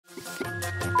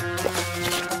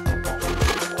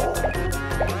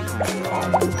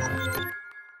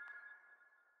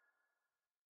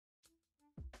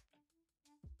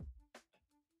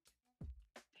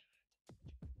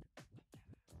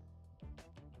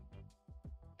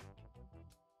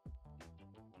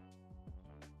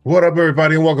What up,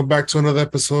 everybody, and welcome back to another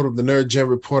episode of the NerdGen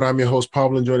Report. I'm your host,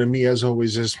 Pablo, and joining me, as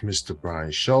always, is Mr. Brian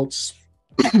Schultz.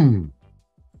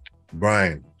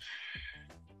 Brian,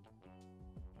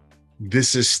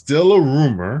 this is still a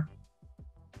rumor,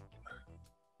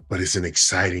 but it's an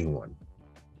exciting one.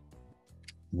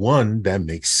 One that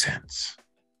makes sense.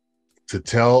 To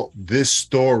tell this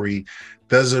story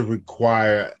doesn't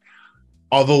require,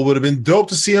 although it would have been dope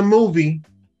to see a movie,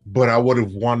 but I would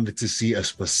have wanted to see a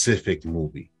specific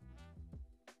movie.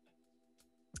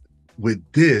 With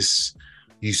this,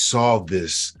 you solve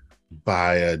this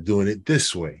by doing it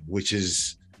this way, which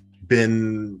has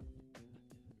been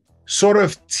sort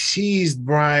of teased,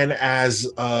 Brian, as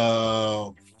a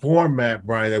format,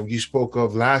 Brian, that you spoke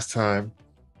of last time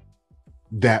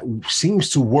that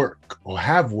seems to work or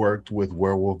have worked with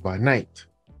Werewolf by Night.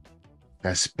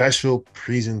 That special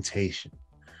presentation,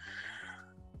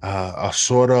 a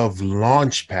sort of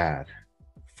launch pad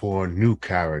for new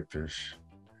characters,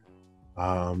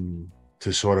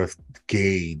 to sort of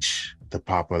gauge the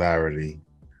popularity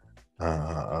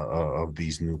of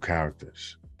these new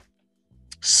characters.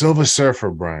 Silver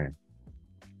Surfer, Brian,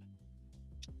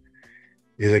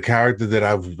 is a character that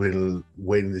I've been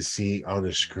waiting to see on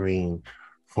the screen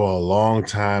for a long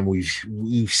time.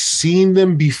 We've seen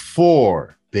them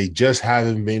before. They just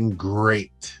haven't been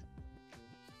great.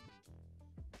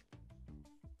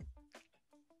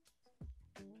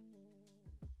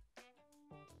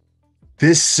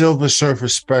 This Silver Surfer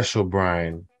special,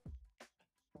 Brian,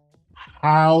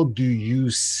 how do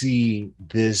you see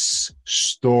this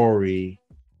story,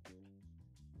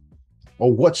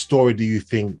 or what story do you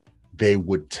think they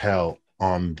would tell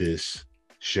on this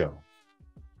show?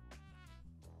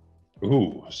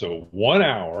 Ooh, so 1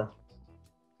 hour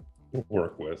to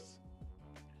work with.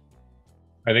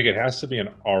 I think it has to be an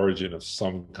origin of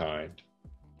some kind.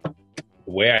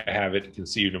 The way I have it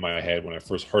conceived in my head when I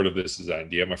first heard of this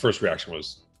idea, my first reaction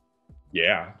was,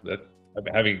 yeah, that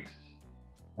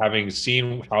having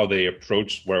seen how they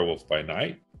approached Werewolf by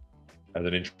Night as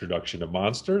an introduction to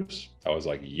monsters, I was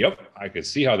like, yep, I could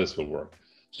see how this would work.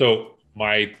 So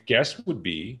my guess would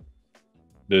be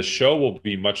the show will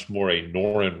be much more a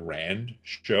Norrin Radd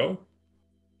show,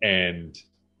 and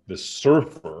the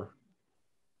Surfer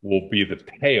will be the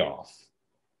payoff.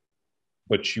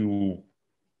 But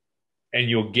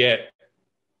you'll get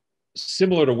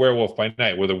similar to Werewolf by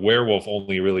Night, where the werewolf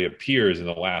only really appears in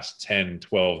the last 10,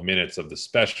 12 minutes of the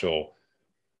special.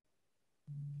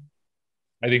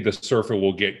 I think the Surfer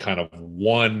will get kind of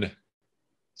one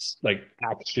like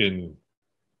action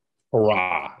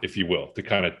hurrah, if you will, to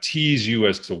kind of tease you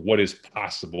as to what is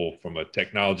possible from a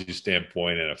technology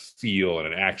standpoint and a feel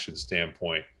and an action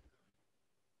standpoint.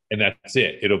 And that's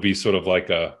it. It'll be sort of like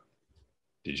a,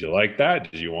 did you like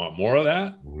that? Did you want more of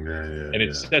that? And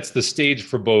it sets the stage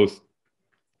for both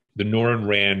the Norrin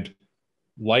Radd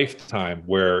lifetime,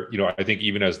 where, I think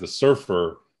even as the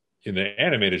Surfer in the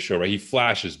animated show, right, he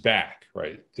flashes back,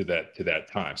 right, to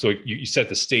that time. So you set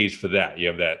the stage for that. You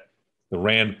have the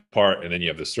Radd part, and then you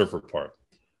have the Surfer part.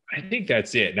 I think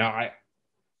that's it. I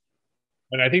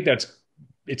think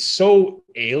it's so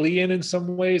alien in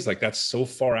some ways, like that's so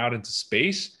far out into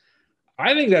space.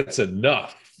 I think that's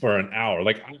enough for an hour.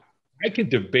 Like I could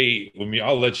debate.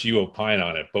 I'll let you opine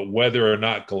on it, but whether or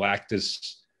not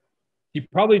Galactus,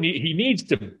 he needs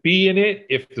to be in it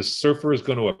if the Surfer is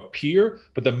going to appear.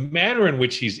 But the manner in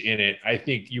which he's in it, I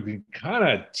think you can kind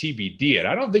of TBD it.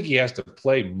 I don't think he has to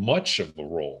play much of a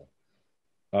role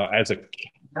as a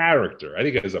character. I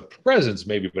think as a presence,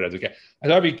 maybe, but as a guy,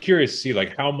 I'd be curious to see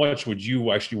like how much would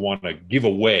you actually want to give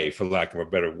away, for lack of a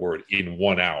better word, in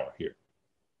 1 hour here.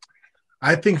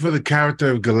 I think for the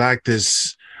character of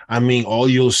Galactus, I mean, all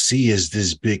you'll see is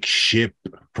this big ship,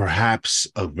 perhaps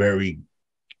a very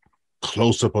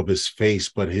close up of his face,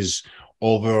 but his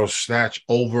overall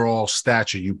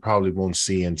stature you probably won't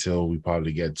see until we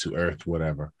probably get to Earth,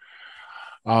 whatever.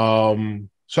 So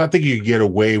I think you can get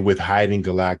away with hiding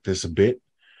Galactus a bit.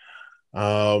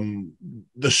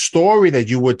 The story that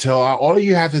you would tell, all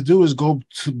you have to do is go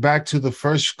back to the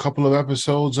first couple of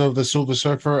episodes of the Silver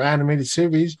Surfer animated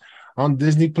series on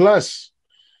Disney Plus.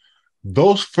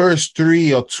 Those first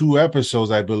 3 or 2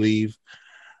 episodes, I believe,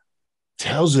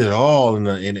 tells it all, and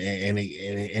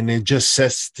it just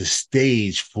sets the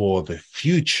stage for the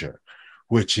future,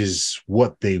 which is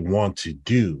what they want to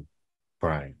do,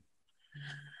 Brian.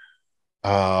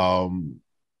 The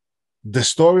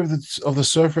story of the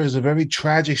Surfer is a very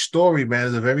tragic story, man.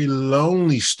 It's a very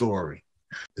lonely story.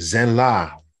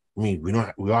 Zenn-la. I mean, we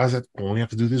always only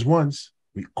have to do this once.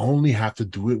 We only have to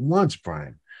do it once,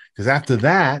 Brian. Because after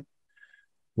that,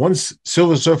 once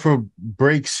Silver Surfer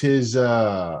breaks his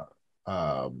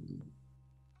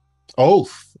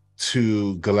oath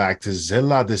to Galactus,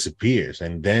 Zenn-la disappears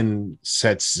and then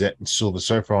sets Silver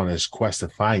Surfer on his quest to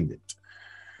find it.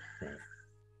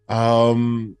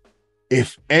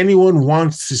 If anyone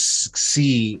wants to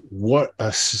see what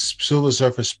a Silver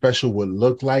Surfer special would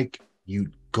look like, you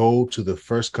go to the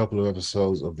first couple of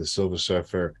episodes of the Silver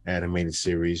Surfer animated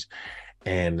series,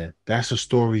 and that's a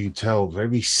story you tell,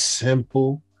 very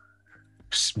simple,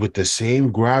 with the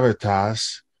same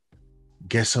gravitas.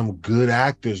 Get some good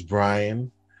actors,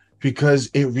 Brian, because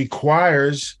it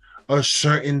requires a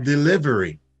certain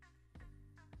delivery.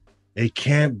 It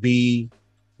can't be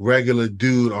regular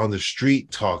dude on the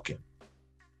street talking.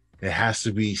 It has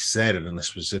to be said in a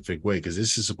specific way, because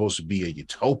this is supposed to be a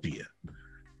utopia.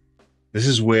 This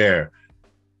is where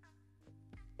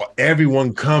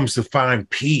everyone comes to find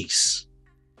peace,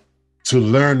 to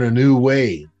learn a new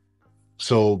way.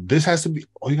 So this has to be,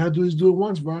 all you gotta do is do it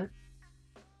once, Brian.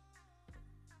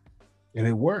 And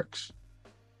it works.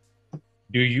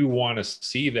 Do you want to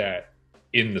see that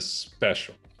in the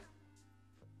special?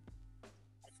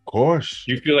 Of course.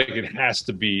 You feel like it has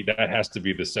to be, that has to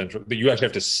be the central, that you actually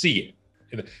have to see it.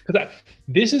 Because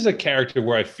this is a character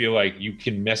where I feel like you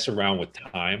can mess around with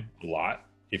time a lot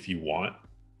if you want.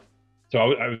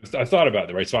 So I thought about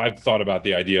that, right? So I've thought about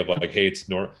the idea of like, hey, it's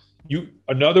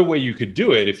another way you could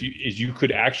do it is you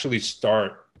could actually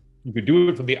you could do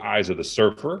it from the eyes of the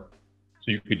surfer.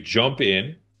 So you could jump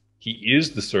in. He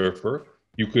is the surfer.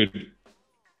 You could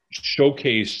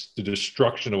showcase the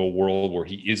destruction of a world where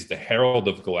he is the herald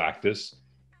of Galactus.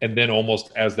 And then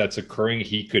almost as that's occurring,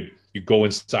 you go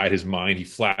inside his mind. He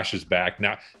flashes back.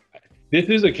 Now, this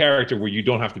is a character where you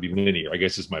don't have to be linear, I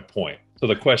guess is my point. So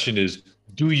the question is,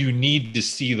 do you need to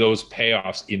see those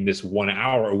payoffs in this 1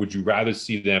 hour, or would you rather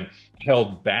see them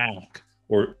held back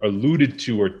or alluded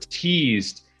to or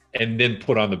teased and then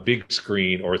put on the big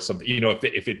screen or something,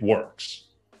 if it works?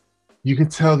 You can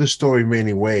tell the story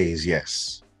many ways,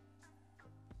 yes.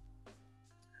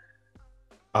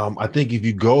 I think if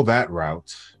you go that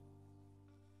route,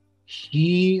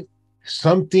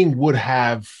 something would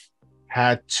have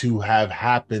had to have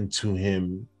happened to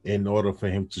him in order for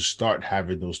him to start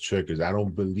having those triggers. I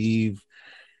don't believe,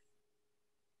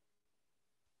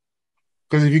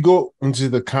 because if you go into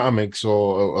the comics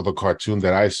or the cartoon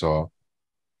that I saw,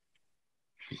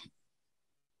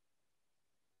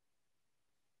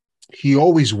 he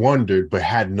always wondered but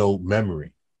had no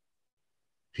memory.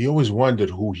 He always wondered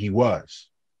who he was,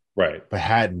 right? But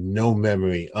had no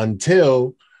memory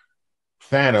until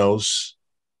Thanos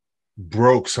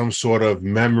broke some sort of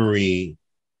memory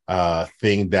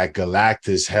thing that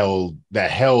Galactus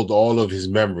held all of his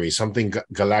memories. Something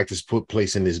Galactus put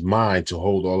place in his mind to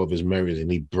hold all of his memories,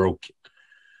 and he broke it.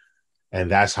 And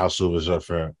that's how Silver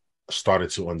Surfer started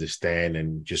to understand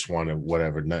and just wanted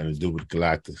whatever, nothing to do with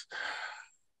Galactus.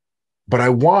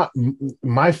 But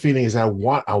my feeling is I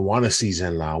want to see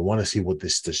Zenn-la. I want to see what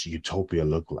this utopia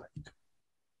look like.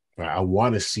 Right? I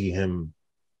want to see him,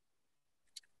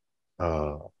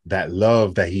 that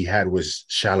love that he had with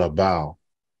Shalabal.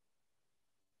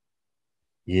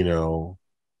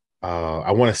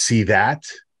 I want to see that.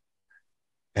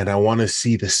 And I want to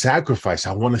see the sacrifice.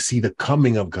 I want to see the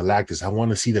coming of Galactus. I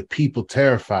want to see the people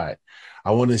terrified.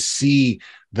 I want to see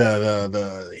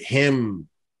the him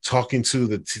talking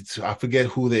to I forget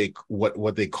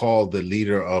what they call the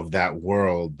leader of that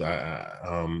world.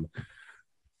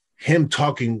 Him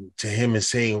talking to him and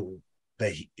saying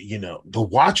that the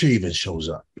Watcher even shows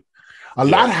up. A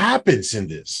lot happens in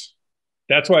this.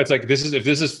 That's why it's like if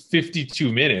this is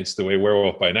 52 minutes, the way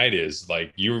Werewolf by Night is,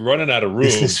 like you're running out of room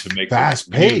to make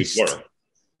fast paced work.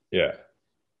 Yeah,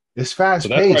 it's fast. So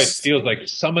that's why it feels like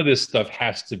some of this stuff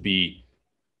has to be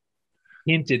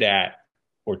hinted at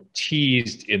or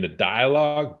teased in the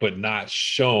dialogue, but not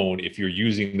shown if you're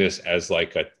using this as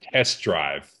like a test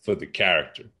drive for the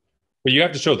character. But you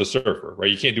have to show the surfer, right?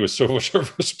 You can't do a surfer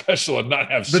special and not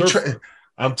have surfer.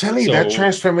 I'm telling you, that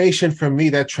transformation for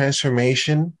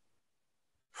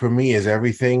me is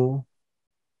everything.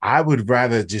 I would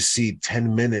rather just see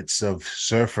 10 minutes of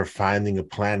Surfer finding a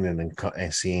planet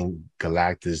and seeing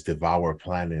Galactus devour a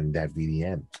planet, and that be the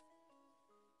end.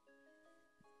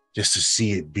 Just to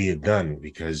see it be done,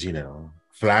 because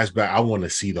flashback, I want to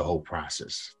see the whole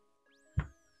process.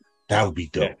 That would be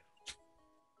dope. Yeah.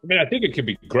 I mean, I think it could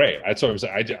be great. That's what I'm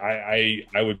saying.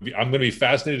 I'm going to be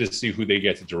fascinated to see who they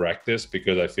get to direct this,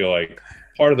 because I feel like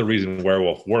part of the reason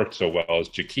Werewolf worked so well is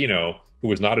Giacchino, who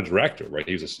was not a director, right?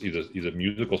 He's a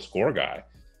musical score guy,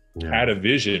 had a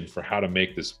vision for how to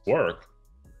make this work.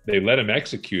 They let him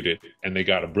execute it, and they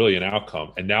got a brilliant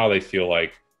outcome. And now they feel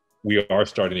like we are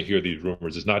starting to hear these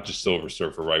rumors. It's not just Silver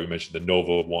Surfer, right? We mentioned the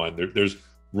Nova one. There's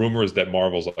rumors that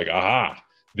Marvel's like, aha,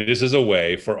 this is a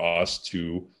way for us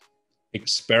to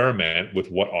experiment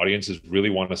with what audiences really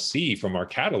want to see from our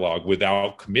catalog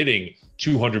without committing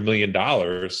 $200 million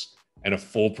and a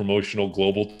full promotional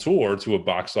global tour to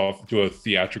a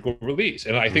theatrical release.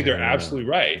 And I think they're absolutely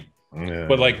right. Yeah.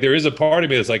 But like, there is a part of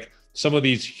me that's like, some of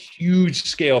these huge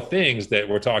scale things that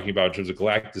we're talking about in terms of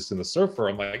Galactus and the Surfer,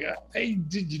 I'm like, hey,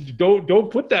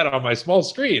 don't put that on my small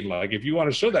screen. Like, if you want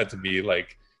to show that to me,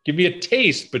 like, give me a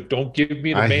taste, but don't give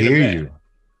me the main event.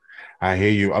 I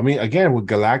hear you. I mean, again, with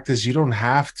Galactus, you don't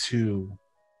have to.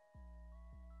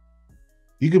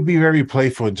 You could be very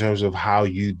playful in terms of how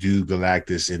you do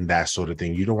Galactus and that sort of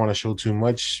thing. You don't want to show too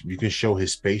much. You can show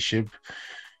his spaceship.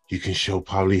 You can show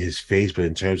probably his face, but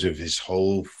in terms of his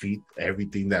whole feet,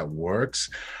 everything that works,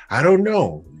 I don't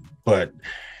know. But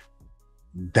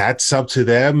that's up to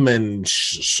them. And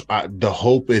the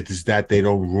hope is that they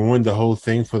don't ruin the whole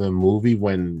thing for the movie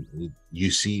when you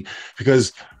see,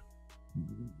 because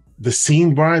the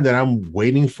scene, Brian, that I'm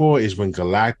waiting for is when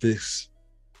Galactus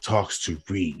talks to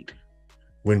Reed.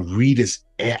 When Reed is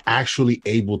actually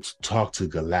able to talk to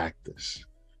Galactus.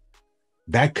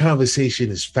 That conversation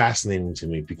is fascinating to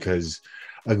me because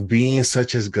a being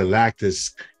such as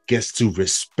Galactus gets to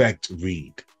respect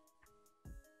Reed.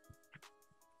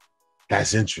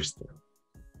 That's interesting.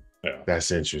 Yeah.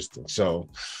 That's interesting. So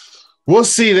we'll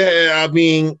see that. I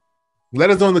mean, let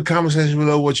us know in the comment section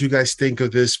below what you guys think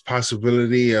of this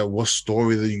possibility. What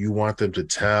story that you want them to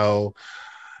tell.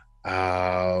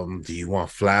 Do you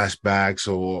want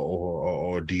flashbacks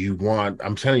or do you want,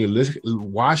 I'm telling you,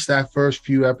 watch that first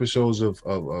few episodes of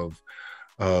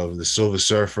the Silver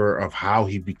Surfer, of how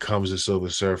he becomes the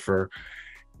Silver Surfer.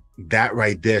 That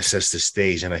right there sets the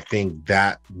stage. And I think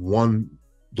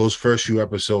those first few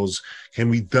episodes can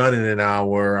be done in an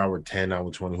hour 10, hour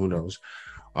 20, who knows,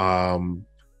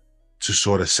 to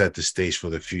sort of set the stage for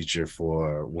the future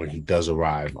for when he does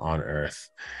arrive on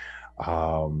Earth.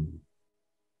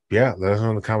 Yeah, let us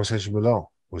know in the comment section below.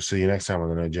 We'll see you next time on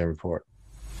the NerdGen Report.